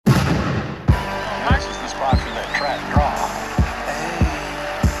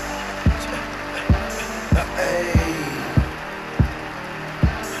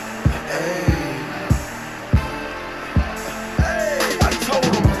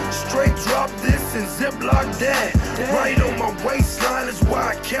and Ziploc that. Right on my waistline is why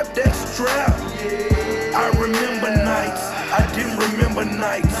I kept that strap. I remember nights, I didn't remember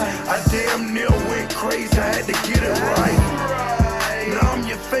nights. I damn near went crazy, I had to get it right. Now I'm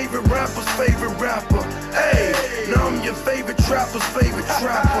your favorite rapper's favorite rapper. Hey, now I'm your favorite trapper's favorite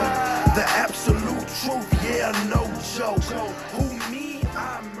trapper. The absolute truth, yeah, no joke. Who me,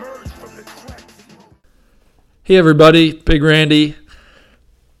 I emerged from the crack. Hey everybody, Big Randy.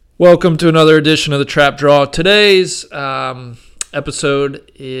 Welcome to another edition of the Trap Draw. Today's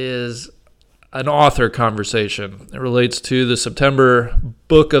episode is an author conversation. It relates to the September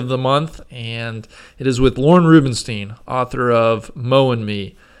book of the month, and it is with Lorne Rubenstein, author of Mo and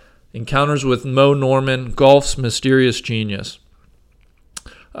Me, Encounters with Mo Norman, Golf's Mysterious Genius.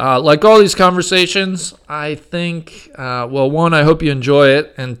 Like all these conversations, I think, one, I hope you enjoy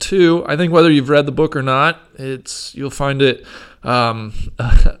it, and two, I think whether you've read the book or not, you'll find it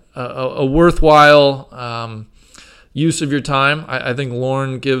a worthwhile use of your time. I think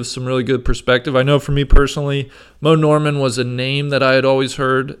Lorne gives some really good perspective. I know for me personally, Mo Norman was a name that I had always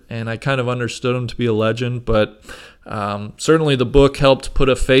heard, and I kind of understood him to be a legend, but certainly the book helped put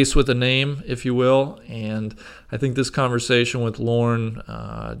a face with a name, if you will, and I think this conversation with Lorne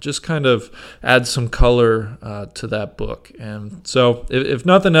just kind of adds some color to that book. And so if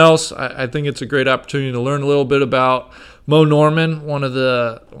nothing else, I think it's a great opportunity to learn a little bit about Mo Norman, one of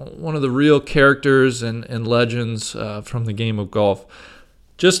the real characters and legends from the game of golf.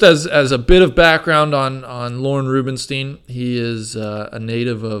 Just as a bit of background on Lorne Rubenstein, he is a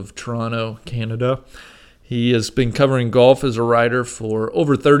native of Toronto, Canada. He has been covering golf as a writer for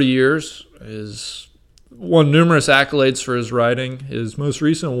over 30 years. He's won numerous accolades for his writing. His most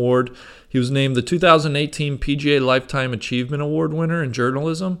recent award, he was named the 2018 PGA Lifetime Achievement Award winner in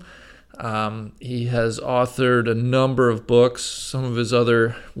journalism. He has authored a number of books. Some of his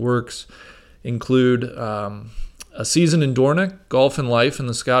other works include A Season in Dornoch, Golf and Life in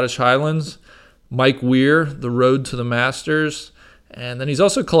the Scottish Highlands, Mike Weir, The Road to the Masters, and then he's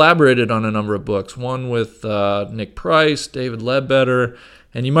also collaborated on a number of books, one with Nick Price, David Ledbetter,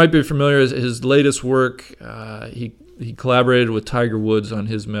 and you might be familiar with his latest work. He collaborated with Tiger Woods on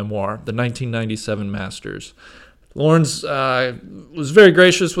his memoir, The 1997 Masters. Lawrence was very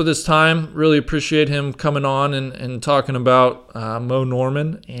gracious with his time. Really appreciate him coming on and talking about Mo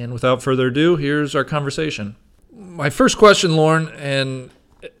Norman. And without further ado, here's our conversation. My first question, Lorne, and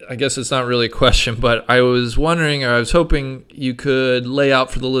I guess it's not really a question, but I was hoping you could lay out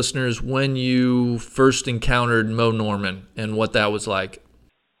for the listeners when you first encountered Mo Norman and what that was like.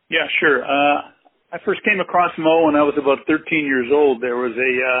 Yeah, sure. I first came across Mo when I was about 13 years old. There was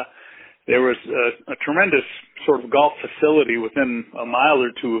a tremendous sort of golf facility within a mile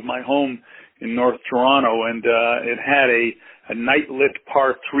or two of my home in North Toronto, and it had a night-lit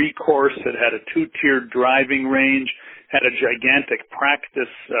par 3 course. It had a 2-tiered driving range, had a gigantic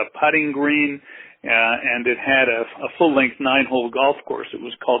practice putting green, and it had a full-length 9-hole golf course. It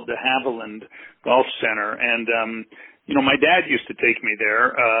was called the Haviland Golf Center, and my dad used to take me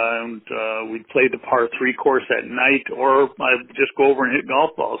there, and we'd play the par 3 course at night, or I'd just go over and hit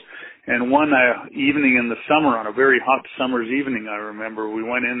golf balls. And one evening in the summer, on a very hot summer's evening, I remember, we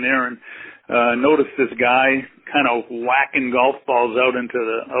went in there and noticed this guy kind of whacking golf balls out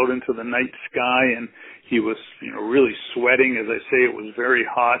into the night sky, and he was, really sweating. As I say, it was very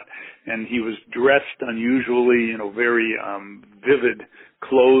hot, and he was dressed unusually, very vivid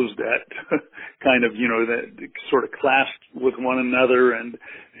clothes that kind of, that sort of clasped with one another, and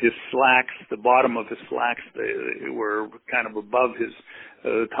his slacks, the bottom of his slacks, they were kind of above his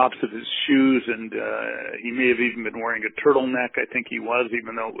tops of his shoes, and he may have even been wearing a turtleneck. I think he was,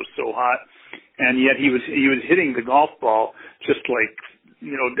 even though it was so hot. And yet he was hitting the golf ball just like,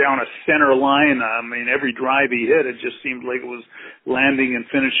 down a center line. I mean, every drive he hit, it just seemed like it was landing and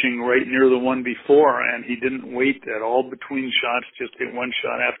finishing right near the one before, and he didn't wait at all between shots, just hit one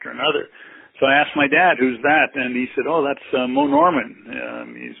shot after another. So I asked my dad, "Who's that?" And he said, "Oh, that's Mo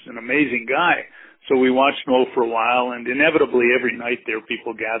Norman. He's an amazing guy." So we watched Mo for a while, and inevitably every night there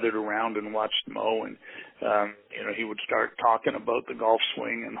people gathered around and watched Mo, and he would start talking about the golf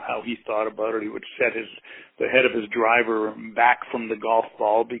swing and how he thought about it. He would set the head of his driver back from the golf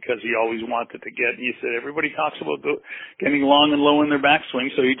ball because he always wanted to get, he said, everybody talks about getting long and low in their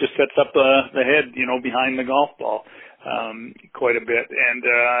backswing, so he just sets up the head, behind the golf ball quite a bit, and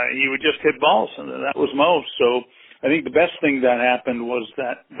he would just hit balls, and that was Mo. So I think the best thing that happened was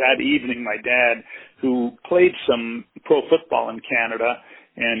that evening my dad, who played some pro football in Canada,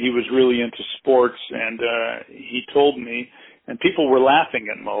 and he was really into sports, and he told me, And people were laughing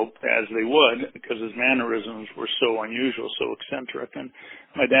at Mo, as they would, because his mannerisms were so unusual, so eccentric. And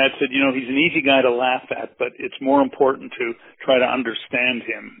my dad said, he's an easy guy to laugh at, but it's more important to try to understand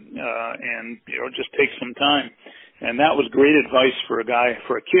him, and just take some time. And that was great advice for a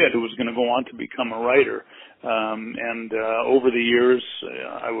kid who was going to go on to become a writer. Over the years,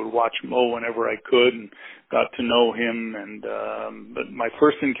 I would watch Mo whenever I could and got to know him. But my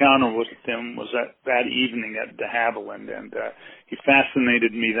first encounter with him was that evening at de Havilland, and he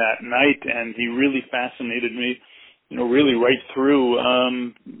fascinated me that night, and he really fascinated me, really right through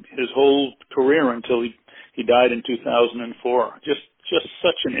his whole career until he died in 2004. Just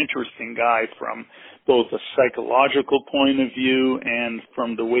such an interesting guy from both a psychological point of view and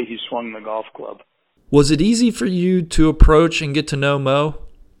from the way he swung the golf club. Was it easy for you to approach and get to know Mo?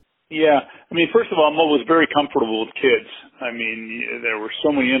 Yeah. First of all, Mo was very comfortable with kids. There were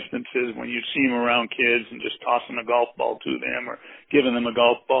so many instances when you'd see him around kids and just tossing a golf ball to them or giving them a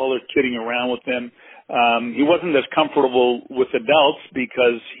golf ball or kidding around with them. He wasn't as comfortable with adults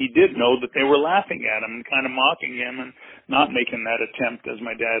because he did know that they were laughing at him and kind of mocking him and not making that attempt, as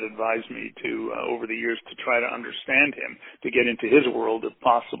my dad advised me to over the years, to try to understand him, to get into his world if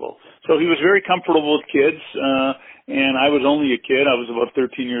possible. So he was very comfortable with kids, and I was only a kid. I was about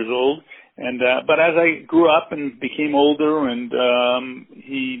 13 years old. But as I grew up and became older, and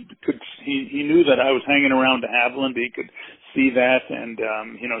he knew that I was hanging around de Havilland, he could see that, and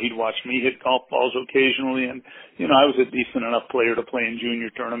he'd watch me hit golf balls occasionally, and I was a decent enough player to play in junior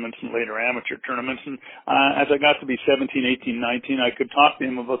tournaments and later amateur tournaments. And as I got to be 17, 18, 19, I could talk to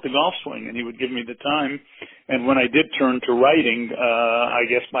him about the golf swing, and he would give me the time. And when I did turn to writing, I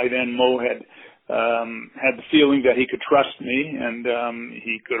guess by then Mo had the feeling that he could trust me and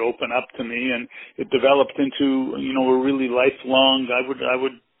he could open up to me, and it developed into a really lifelong, I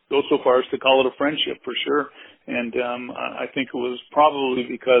would go so far as to call it a friendship for sure. And I think it was probably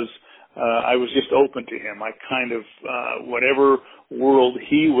because I was just open to him. I kind of whatever world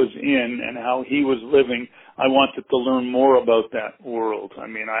he was in and how he was living, I wanted to learn more about that world.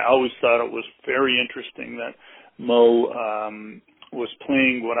 I always thought it was very interesting that Mo was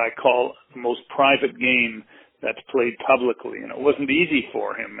playing what I call the most private game that's played publicly, and it wasn't easy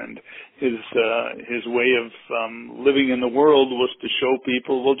for him. And his way of living in the world was to show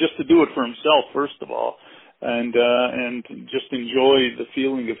people, well, just to do it for himself first of all, and just enjoy the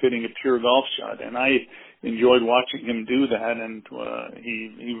feeling of hitting a pure golf shot. And I enjoyed watching him do that. And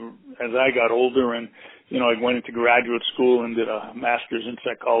he as I got older and I went into graduate school and did a master's in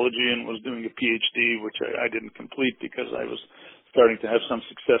psychology and was doing a PhD, which I didn't complete because I was starting to have some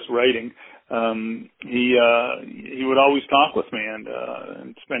success writing. He would always talk with me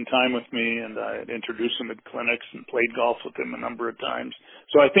and spend time with me, and I'd introduce him at clinics and played golf with him a number of times.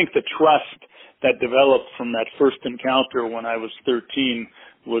 So I think the trust that developed from that first encounter when I was 13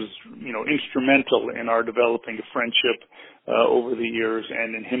 was, instrumental in our developing a friendship over the years,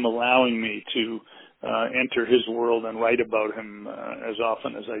 and in him allowing me to enter his world and write about him as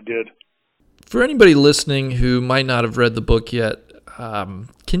often as I did. For anybody listening who might not have read the book yet,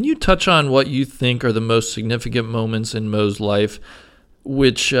 can you touch on what you think are the most significant moments in Mo's life,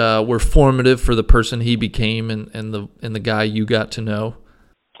 which were formative for the person he became and the guy you got to know?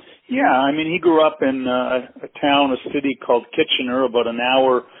 Yeah, he grew up in a city called Kitchener, about an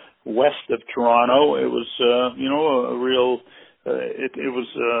hour west of Toronto. It was, a real, it was,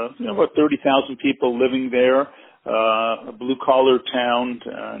 about 30,000 people living there. A blue-collar town,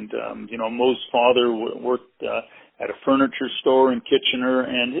 and Mo's father worked at a furniture store in Kitchener,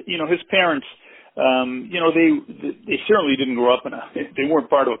 and his parents, they certainly didn't grow up they weren't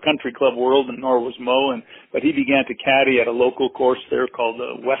part of a country club world, and nor was Mo, but he began to caddy at a local course there called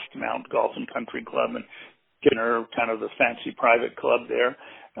the Westmount Golf and Country Club in Kitchener, kind of the fancy private club there.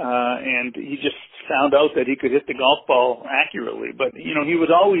 And he just found out that he could hit the golf ball accurately, but he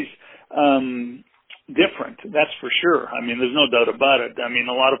was always different, that's for sure. There's no doubt about it.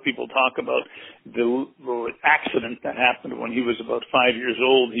 A lot of people talk about the accident that happened when he was about 5 years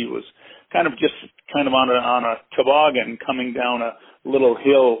old. He was kind of on a toboggan coming down a little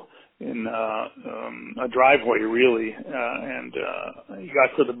hill in a driveway, really, and he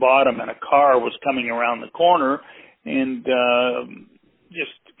got to the bottom, and a car was coming around the corner and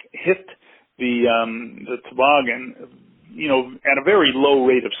just hit the toboggan, at a very low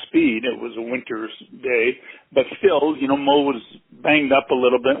rate of speed. It was a winter's day, but still, Mo was banged up a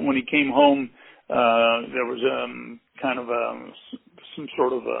little bit. When he came home, there was some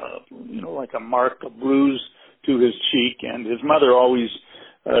sort of like a mark, a bruise to his cheek, and his mother always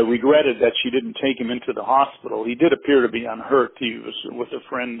regretted that she didn't take him into the hospital. He did appear to be unhurt. He was with a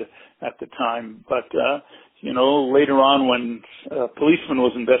friend at the time, but later on when a policeman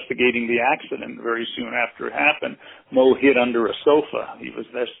was investigating the accident very soon after it happened, Mo hid under a sofa. He was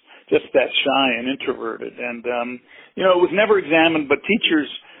just that shy and introverted. And, it was never examined, but teachers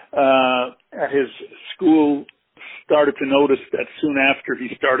at his school started to notice that soon after he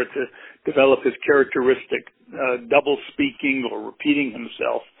started to develop his characteristic double speaking or repeating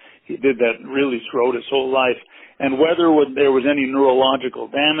himself. He did that really throughout his whole life. And whether there was any neurological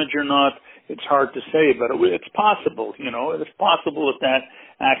damage or not, it's hard to say, but it's possible, It's possible that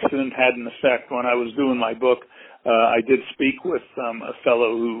accident had an effect. When I was doing my book, I did speak with a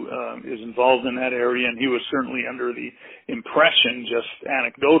fellow who is involved in that area, and he was certainly under the impression, just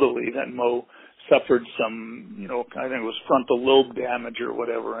anecdotally, that Mo suffered some, I think it was frontal lobe damage or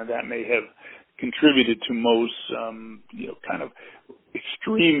whatever, and that may have contributed to Mo's, kind of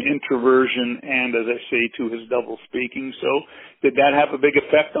extreme introversion and, as I say, to his double speaking. So did that have a big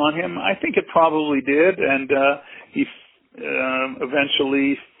effect on him? I think it probably did, and he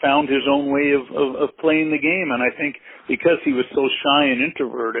eventually found his own way of playing the game. And I think because he was so shy and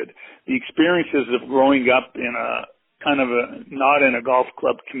introverted, the experiences of growing up in a kind of not in a golf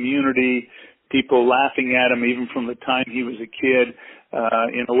club community, people laughing at him even from the time he was a kid.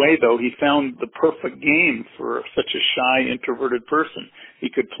 In a way, though, he found the perfect game for such a shy, introverted person. He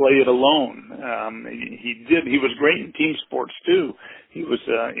could play it alone. He was great in team sports, too. He was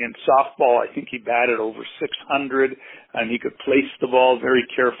in softball. I think he batted over 600, and he could place the ball very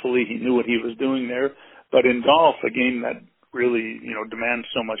carefully. He knew what he was doing there. But in golf, a game that really, demands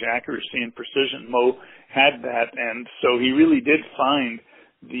so much accuracy and precision, Mo had that, and so he really did find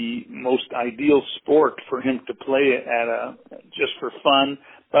the most ideal sport for him to play just for fun,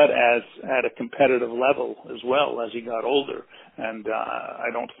 but at a competitive level as well as he got older. And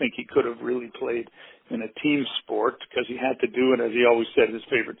I don't think he could have really played in a team sport because he had to do it, as he always said, his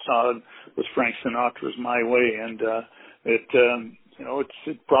favorite song was Frank Sinatra's "My Way," and it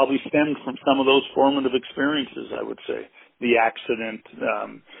probably stemmed from some of those formative experiences, I would say. The accident,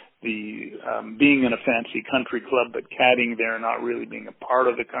 being in a fancy country club, but caddying there, not really being a part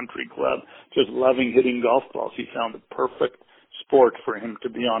of the country club, just loving hitting golf balls. He found the perfect sport for him to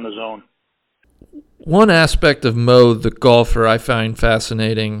be on his own. One aspect of Mo, the golfer, I find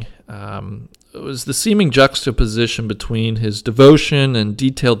fascinating was the seeming juxtaposition between his devotion and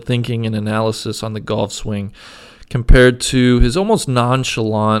detailed thinking and analysis on the golf swing compared to his almost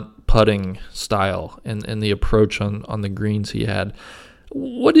nonchalant putting style and the approach on the greens he had.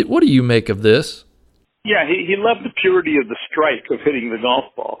 What do you make of this? Yeah, he loved the purity of the strike of hitting the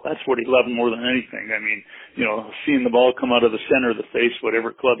golf ball. That's what he loved more than anything. I mean, seeing the ball come out of the center of the face,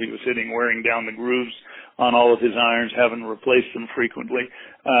 whatever club he was hitting, wearing down the grooves on all of his irons, having replaced them frequently.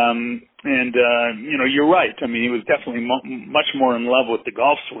 You're right. I mean, he was definitely much more in love with the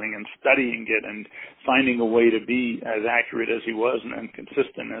golf swing and studying it and finding a way to be as accurate as he was and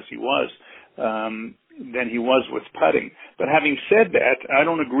consistent as he was. Than he was with putting. But having said that, I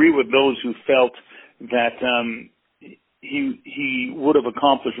don't agree with those who felt that he would have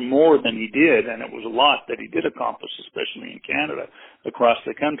accomplished more than he did, and it was a lot that he did accomplish, especially in Canada, across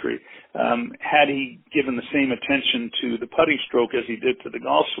the country, had he given the same attention to the putting stroke as he did to the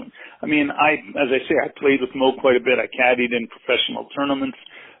golf swing. I mean, as I say, I played with Mo quite a bit. I caddied in professional tournaments,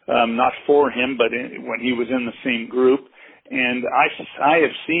 not for him, but when he was in the same group. And I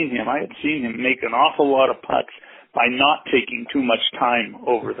had seen him make an awful lot of putts by not taking too much time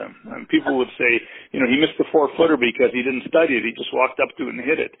over them. And people would say, he missed the 4-footer because he didn't study it. He just walked up to it and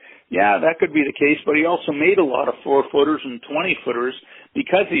hit it. Yeah, that could be the case, but he also made a lot of 4-footers and 20-footers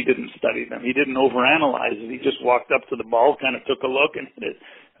because he didn't study them. He didn't overanalyze it. He just walked up to the ball, kind of took a look and hit it.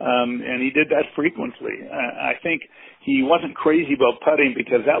 And he did that frequently. I think he wasn't crazy about putting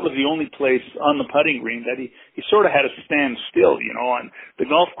because that was the only place on the putting green that he sort of had to stand still, on the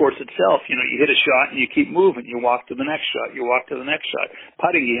golf course itself. You hit a shot and you keep moving. You walk to the next shot. You walk to the next shot.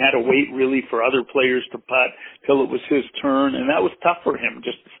 Putting, he had to wait really for other players to putt till it was his turn. And that was tough for him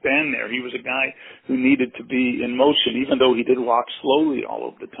just to stand there. He was a guy who needed to be in motion, even though he did walk slowly all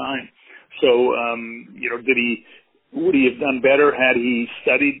of the time. So, would he have done better had he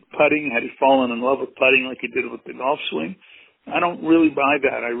studied putting? Had he fallen in love with putting like he did with the golf swing? I don't really buy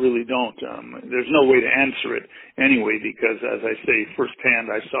that. I really don't. There's no way to answer it anyway because, as I say, firsthand,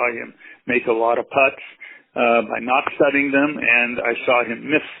 I saw him make a lot of putts by not studying them, and I saw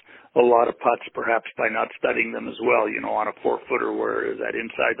him miss a lot of putts perhaps by not studying them as well, on a 4-footer where is that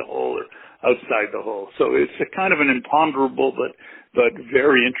inside the hole or outside the hole. So it's a kind of an imponderable but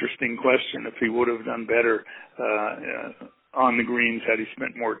very interesting question if he would have done better on the greens had he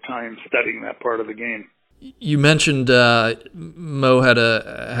spent more time studying that part of the game. You mentioned Mo had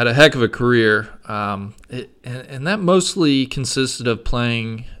a heck of a career, and that mostly consisted of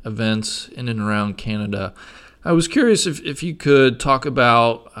playing events in and around Canada. I was curious if you could talk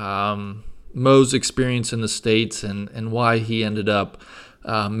about Mo's experience in the States and why he ended up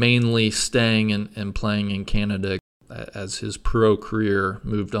mainly staying and playing in Canada as his pro career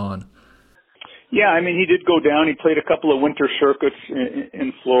moved on. Yeah, I mean, he did go down. He played a couple of winter circuits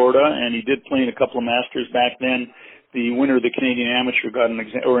in Florida, and he did play in a couple of Masters back then. The winner of the Canadian Amateur got an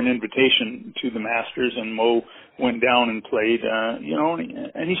invitation to the Masters, and Mo went down and played.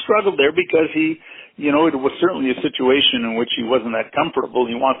 And he struggled there because it was certainly a situation in which he wasn't that comfortable.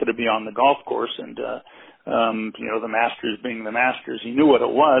 He wanted to be on the golf course, and the Masters being the Masters, he knew what it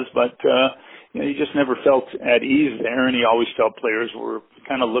was, but he just never felt at ease there, and he always felt players were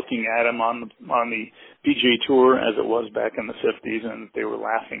kind of looking at him on the PGA Tour as it was back in the 50s, and they were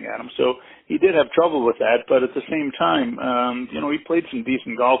laughing at him. So he did have trouble with that, but at the same time, he played some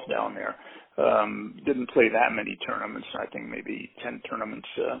decent golf down there. Didn't play that many tournaments. I think maybe 10 tournaments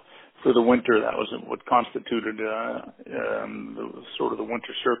for the winter. That was what constituted the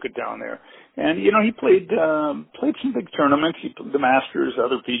winter circuit down there. And he played some big tournaments. He played the Masters,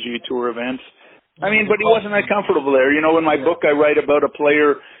 other PGA Tour events. I mean, but he wasn't that comfortable there. In my book, I write about a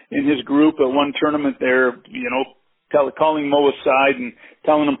player in his group at one tournament there, calling Mo aside and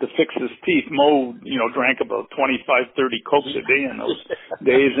telling him to fix his teeth. Mo, drank about 25, 30 Cokes a day in those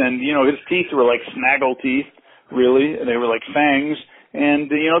days. And, his teeth were like snaggle teeth, really. They were like fangs.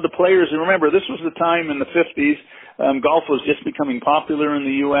 And, the players, and remember, this was the time in the 50s, golf was just becoming popular in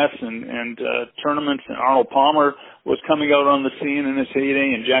the U.S. and tournaments, and Arnold Palmer was coming out on the scene in his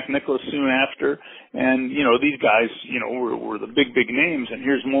heyday, and Jack Nicklaus soon after. And, these guys, were the big names. And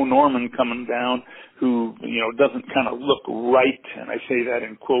here's Mo Norman coming down who, doesn't kind of look right, and I say that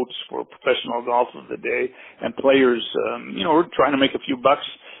in quotes, for professional golf of the day. And players, were trying to make a few bucks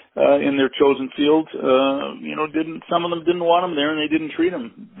in their chosen field. Some of them didn't want him there, and they didn't treat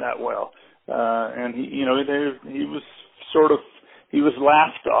him that well. And he was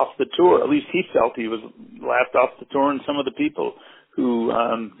laughed off the tour. At least he felt he was laughed off the tour, and some of the people who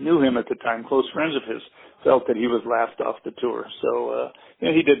knew him at the time, close friends of his, felt that he was laughed off the tour. So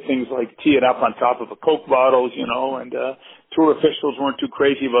he did things like tee it up on top of a Coke bottle, and tour officials weren't too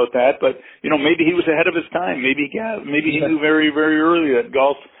crazy about that. But maybe he was ahead of his time. Maybe he knew very, very early that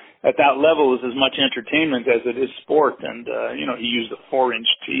golf at that level is as much entertainment as it is sport. And he used a 4-inch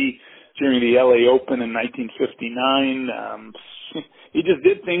tee during the LA Open in 1959. He just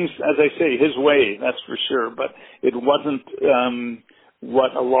did things, as I say, his way, that's for sure. But it wasn't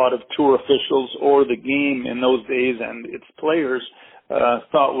what a lot of tour officials or the game in those days and its players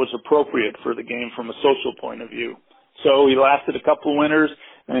thought was appropriate for the game from a social point of view. So he lasted a couple winters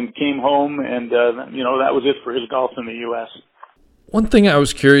and came home, and that was it for his golf in the U.S. One thing I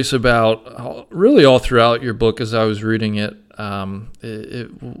was curious about, really all throughout your book as I was reading it,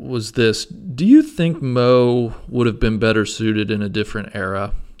 it was this. Do you think Mo would have been better suited in a different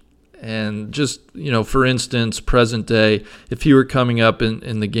era? And just, for instance, present day, if he were coming up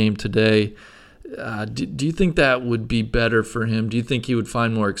in the game today, do you think that would be better for him? Do you think he would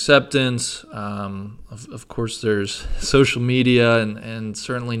find more acceptance? Of course, there's social media and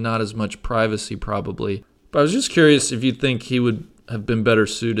certainly not as much privacy probably. But I was just curious if you think he would have been better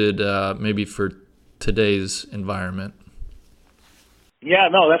suited maybe for today's environment. Yeah,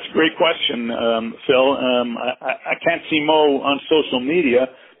 no, that's a great question, Phil. I can't see Mo on social media,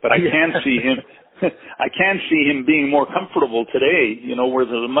 but I can see him. I can see him being more comfortable today, where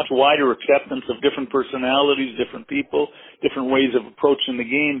there's a much wider acceptance of different personalities, different people, different ways of approaching the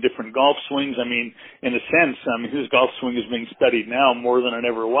game, different golf swings. I mean, in a sense, his golf swing is being studied now more than it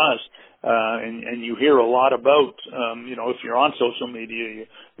ever was. And you hear a lot about, if you're on social media, you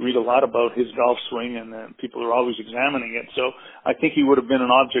read a lot about his golf swing, and people are always examining it. So I think he would have been an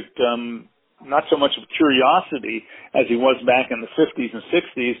object, not so much of curiosity as he was back in the 50s and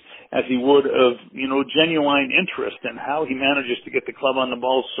 60s, as he would of, genuine interest in how he manages to get the club on the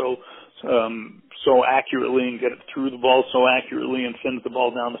ball so accurately and get it through the ball so accurately and sends the ball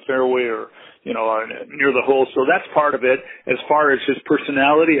down the fairway or, near the hole. So that's part of it. As far as his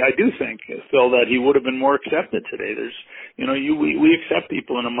personality, I do think, Phil, that he would have been more accepted today. There's, we accept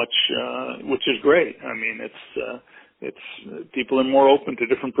people in a much, which is great. I mean, it's people are more open to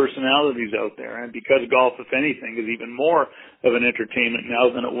different personalities out there, and because golf, if anything, is even more of an entertainment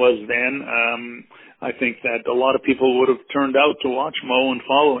now than it was then, I think that a lot of people would have turned out to watch Mo and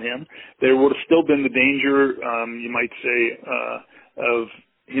follow him. There would have still been the danger, you might say, of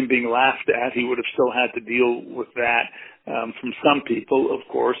him being laughed at. He would have still had to deal with that. from some people, of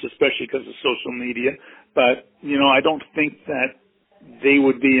course, especially because of social media. But, I don't think that they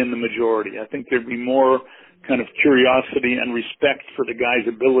would be in the majority. I think there'd be more kind of curiosity and respect for the guy's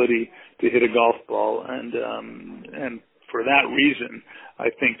ability to hit a golf ball. And for that reason, I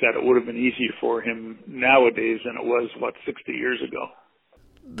think that it would have been easier for him nowadays than it was, 60 years ago.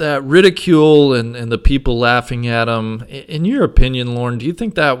 That ridicule and the people laughing at him, in your opinion, Lorne, do you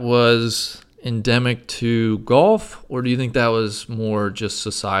think that was endemic to golf, or do you think that was more just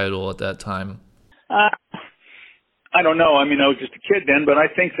societal at that time? I don't know. I was just a kid then, but I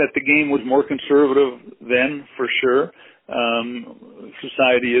think that the game was more conservative then, for sure.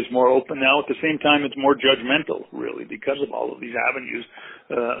 Society is more open now. At the same time, it's more judgmental, really, because of all of these avenues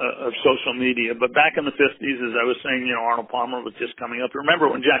of social media. But back in the 50s, as I was saying, Arnold Palmer was just coming up. Remember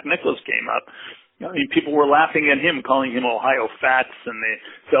when Jack Nicklaus came up, people were laughing at him, calling him Ohio Fats, and they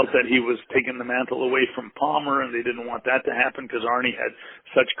felt that he was taking the mantle away from Palmer, and they didn't want that to happen because Arnie had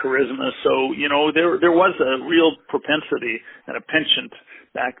such charisma. So, there was a real propensity and a penchant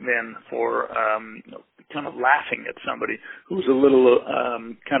back then for kind of laughing at somebody who was a little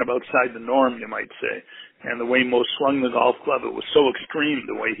kind of outside the norm, you might say. And the way Mo swung the golf club, it was so extreme,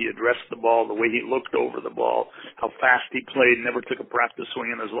 the way he addressed the ball, the way he looked over the ball, how fast he played, never took a practice swing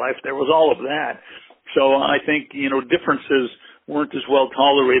in his life. There was all of that. So I think, differences weren't as well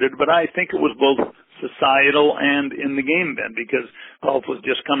tolerated, but I think it was both societal and in the game then, because golf was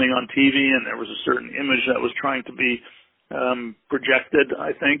just coming on TV and there was a certain image that was trying to be projected,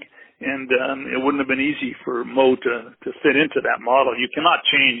 I think. And it wouldn't have been easy for Mo to fit into that model. You could not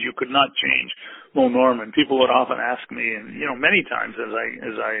change Mo Norman. People would often ask me, and many times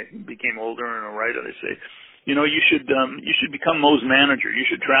as I became older and a writer, they say, you should become Mo's manager. You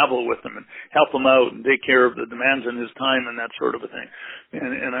should travel with him and help him out and take care of the demands in his time and that sort of a thing.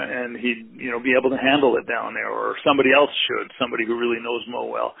 And he'd be able to handle it down there, or somebody else should, somebody who really knows Mo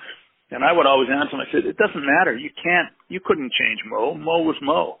well. And I would always answer him. I said, it doesn't matter. You couldn't change Mo. Mo was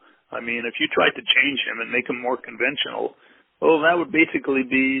Mo. If you tried to change him and make him more conventional, well, that would basically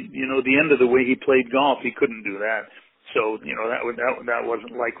be, the end of the way he played golf. He couldn't do that. So, that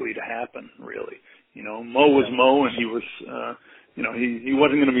wasn't likely to happen, really. Mo was Mo, and he was, he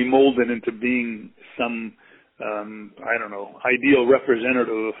wasn't going to be molded into being some, ideal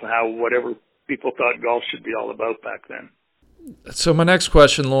representative of how whatever people thought golf should be all about back then. So my next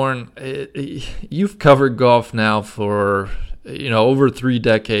question, Lorne, you've covered golf now for over 3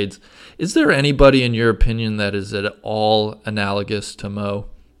 decades. Is there anybody, in your opinion, that is at all analogous to Mo?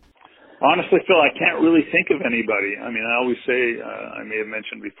 Honestly, Phil, I can't really think of anybody. I always say, I may have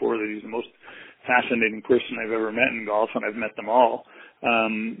mentioned before that he's the most fascinating person I've ever met in golf, and I've met them all.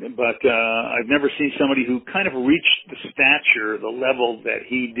 But I've never seen somebody who kind of reached the stature, the level that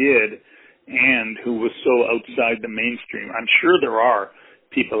he did, and who was so outside the mainstream. I'm sure there are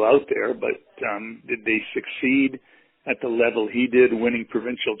people out there, but did they succeed at the level he did, winning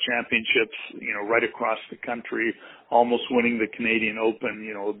provincial championships, right across the country, almost winning the Canadian Open,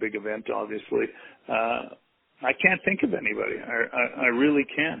 a big event, obviously. I can't think of anybody. I really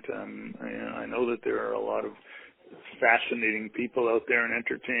can't. I know that there are a lot of fascinating people out there and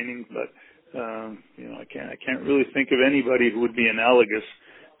entertaining, but I can't really think of anybody who would be analogous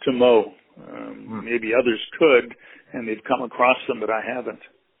to Mo. Maybe others could, and they've come across them, but I haven't.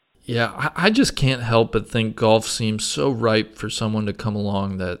 Yeah, I just can't help but think golf seems so ripe for someone to come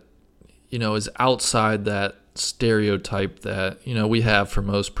along that, is outside that stereotype that, we have for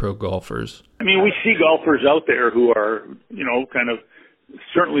most pro golfers. We see golfers out there who are, kind of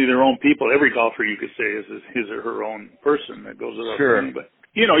certainly their own people. Every golfer, you could say, is his or her own person. That goes without saying. But,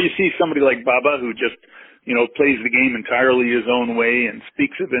 you see somebody like Bubba who just, plays the game entirely his own way and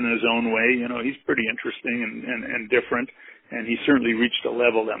speaks of it in his own way. He's pretty interesting and different. And he certainly reached a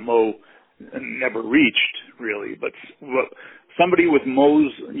level that Mo never reached, really. But somebody with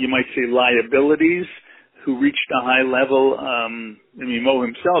Mo's, you might say, liabilities, who reached a high level. Mo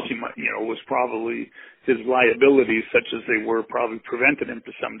himself, was probably, his liabilities, such as they were, probably prevented him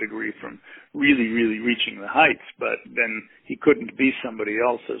to some degree from really, really reaching the heights. But then he couldn't be somebody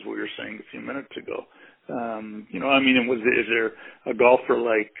else, as we were saying a few minutes ago. Is there a golfer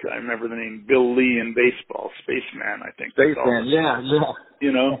like, I remember the name Bill Lee in baseball, Spaceman, I think. Spaceman, yeah.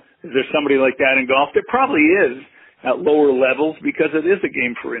 Is there somebody like that in golf? There probably is at lower levels because it is a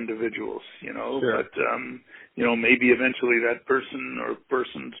game for individuals, Sure. But, maybe eventually that person or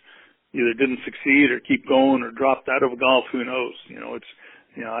persons either didn't succeed or keep going or dropped out of golf. Who knows?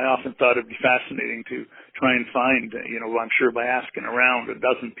 I often thought it'd be fascinating to try and find, I'm sure by asking around a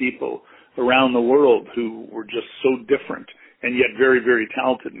dozen people around the world who were just so different and yet very, very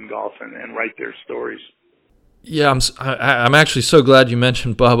talented in golf and write their stories. Yeah, I'm actually so glad you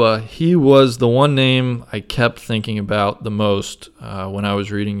mentioned Bubba. He was the one name I kept thinking about the most when I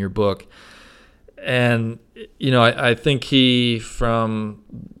was reading your book. And, I think he, from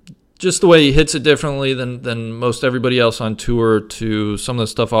just the way he hits it differently than most everybody else on tour, to some of the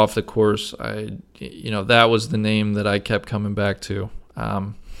stuff off the course, that was the name that I kept coming back to.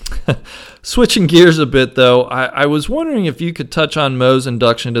 Switching gears a bit, though, I was wondering if you could touch on Mo's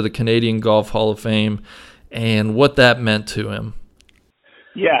induction to the Canadian Golf Hall of Fame and what that meant to him.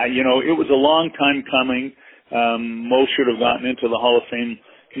 Yeah, it was a long time coming. Mo should have gotten into the Hall of Fame,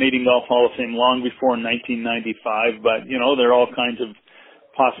 Canadian Golf Hall of Fame, long before 1995, but, there are all kinds of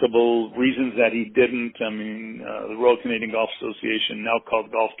possible reasons that he didn't. I mean, the Royal Canadian Golf Association, now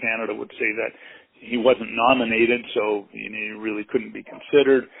called Golf Canada, would say that he wasn't nominated, so he really couldn't be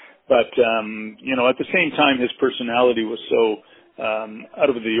considered. But, at the same time, his personality was so out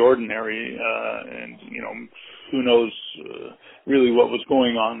of the ordinary, and who knows really what was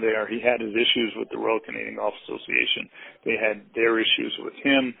going on there. He had his issues with the Royal Canadian Golf Association. They had their issues with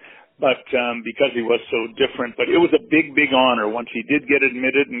him, but because he was so different. But it was a big, big honor once he did get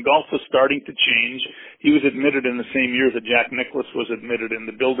admitted, and golf was starting to change. He was admitted in the same year that Jack Nicklaus was admitted in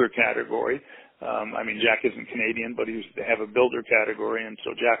the builder category. Jack isn't Canadian, but they have a builder category, and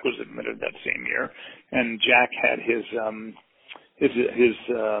so Jack was admitted that same year. And Jack had his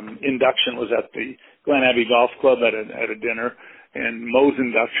induction was at the Glen Abbey Golf Club at a dinner, and Mo's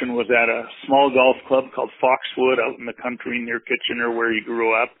induction was at a small golf club called Foxwood out in the country near Kitchener, where he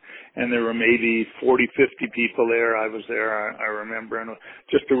grew up. And there were maybe 40, 50 people there. I was there, I remember, and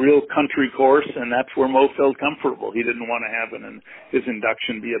just a real country course, and that's where Mo felt comfortable. He didn't want to have his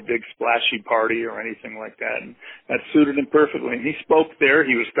induction be a big splashy party or anything like that, and that suited him perfectly. And he spoke there.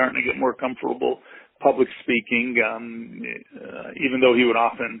 He was starting to get more comfortable public speaking, even though he would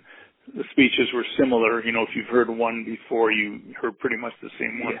often, the speeches were similar. If you've heard one before, you heard pretty much the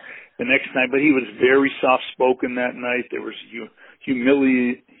same one the next night. But he was very soft-spoken that night. There was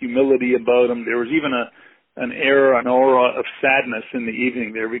humility about him. There was even an aura of sadness in the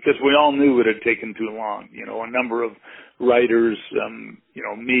evening there, because we all knew it had taken too long. A number of writers,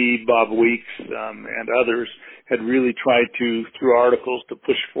 me, Bob Weeks, and others had really tried to, through articles, to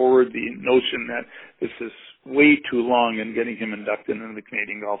push forward the notion that this is way too long in getting him inducted into the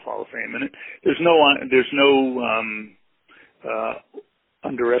Canadian Golf Hall of Fame. And there's no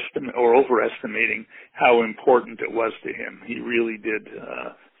underestimate or overestimating how important it was to him. He really did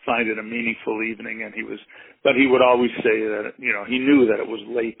find it a meaningful evening, and he would always say that he knew that it was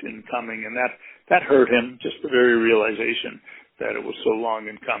late in coming, and that hurt him. Just the very realization that it was so long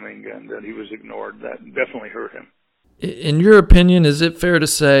in coming and that he was ignored, that definitely hurt him. In your opinion, is it fair to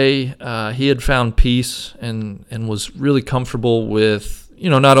say he had found peace and was really comfortable with,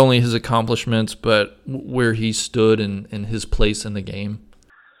 not only his accomplishments, but where he stood and his place in the game?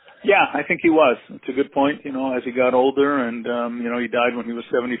 Yeah, I think he was. It's a good point, as he got older, and, he died when he was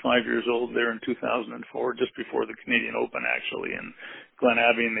 75 years old there in 2004, just before the Canadian Open, actually, in Glen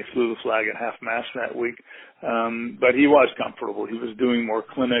Abbey, and they flew the flag at half-mast that week. But he was comfortable. He was doing more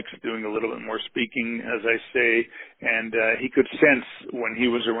clinics, doing a little bit more speaking, as I say, and he could sense when he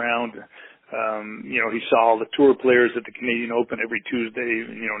was around. He saw all the tour players at the Canadian Open every Tuesday,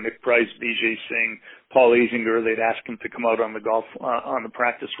 Nick Price, BJ Singh, Paul Azinger. They'd ask him to come out on the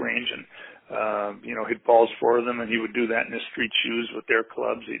practice range and, hit balls for them, and he would do that in his street shoes with their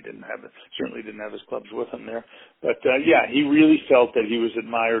clubs. He certainly didn't have his clubs with him there. But, he really felt that he was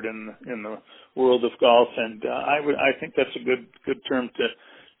admired in the world of golf, and, I think that's a good term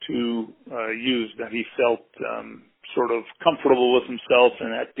to use, that he felt, sort of comfortable with himself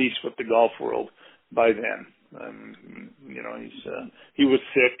and at peace with the golf world by then. He was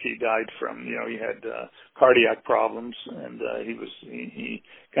sick. He died from, he had cardiac problems, and he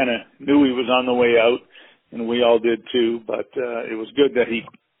kind of knew he was on the way out, and we all did too. But it was good that he,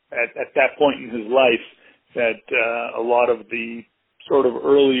 at that point in his life, that a lot of the sort of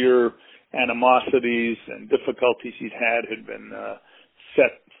earlier animosities and difficulties he'd had been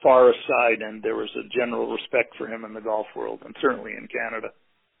set far aside, and there was a general respect for him in the golf world, and certainly in Canada.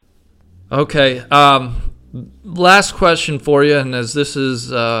 Okay. Last question for you, and as this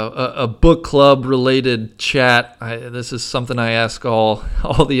is a book club related chat, this is something I ask all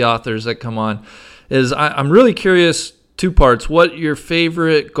the authors that come on, is I'm really curious, two parts, what your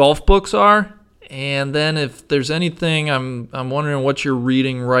favorite golf books are, and then if there's anything, I'm wondering what you're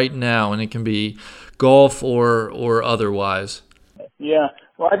reading right now, and it can be golf or otherwise. Yeah.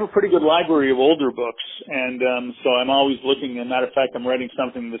 Well, I have a pretty good library of older books, and so I'm always looking. As a matter of fact, I'm writing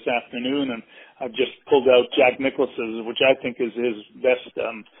something this afternoon, and I've just pulled out Jack Nicklaus's, which I think is his best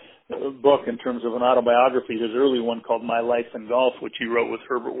book in terms of an autobiography, his early one called My Life in Golf, which he wrote with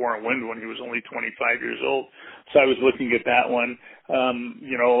Herbert Warren Wind when he was only 25 years old. So I was looking at that one.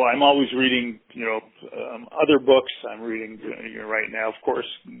 I'm always reading, other books. I'm reading right now, of course,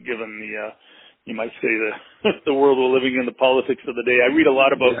 given the, you might say the world we're living in, the politics of the day. I read a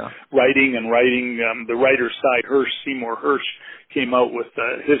lot about writing. The writer's side, Seymour Hersh, came out with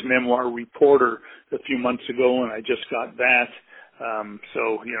his memoir, Reporter, a few months ago, and I just got that.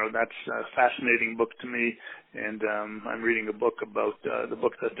 That's a fascinating book to me. And I'm reading a book about the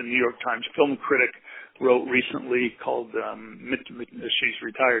book that the New York Times film critic wrote recently called, she's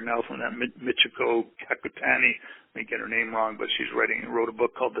retired now from that, Michiko Kakutani. I may get her name wrong, but she wrote a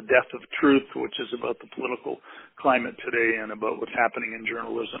book called The Death of Truth, which is about the political climate today and about what's happening in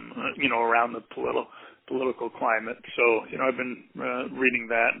journalism, around the political climate. So, I've been reading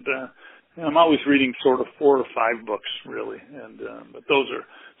that. I'm always reading sort of 4 or 5 books, really, but those are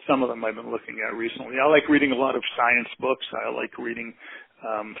some of them I've been looking at recently. I like reading a lot of science books. I like reading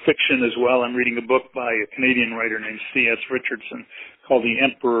fiction as well. I'm reading a book by a Canadian writer named C.S. Richardson called The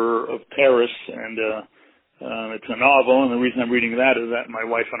Emperor of Paris, and it's a novel, and the reason I'm reading that is that my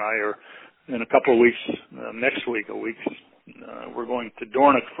wife and I are, in a couple of weeks, next week, we're going to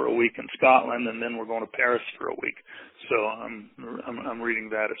Dornoch for a week in Scotland, and then we're going to Paris for a week. So I'm reading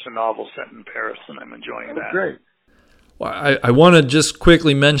that. It's a novel set in Paris, and I'm enjoying that. Great. Well, I want to just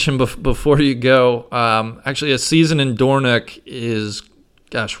quickly mention before you go, actually, A Season in Dornoch is,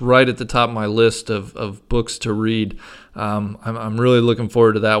 right at the top of my list of books to read. I'm really looking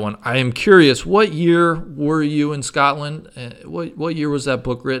forward to that one. I am curious, what year were you in Scotland? What year was that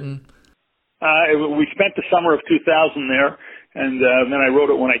book written? We spent the summer of 2000 there, and then I wrote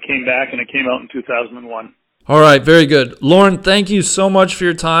it when I came back, and it came out in 2001. All right, very good. Lorne, thank you so much for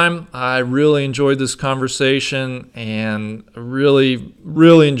your time. I really enjoyed this conversation and really,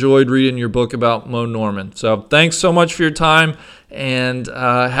 really enjoyed reading your book about Mo Norman. So thanks so much for your time, and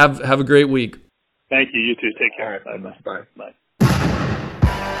have a great week. Thank you. You too. Take care. All right. Bye. Bye.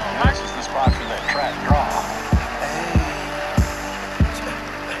 Nice is the spot for that track draw.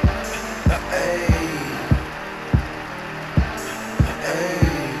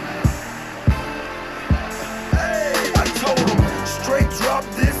 Drop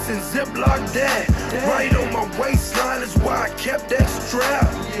this and ziplock that. Right on my waistline is why I kept that strap.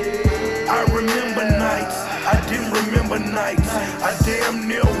 I remember nights, I didn't remember nights. I damn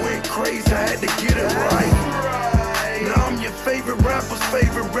near went crazy, I had to get it right. Now I'm your favorite rapper's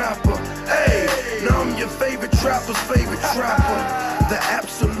favorite rapper. Hey, now I'm your favorite trapper's favorite trapper. The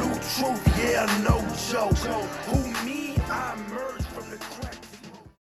absolute truth, yeah, no joke.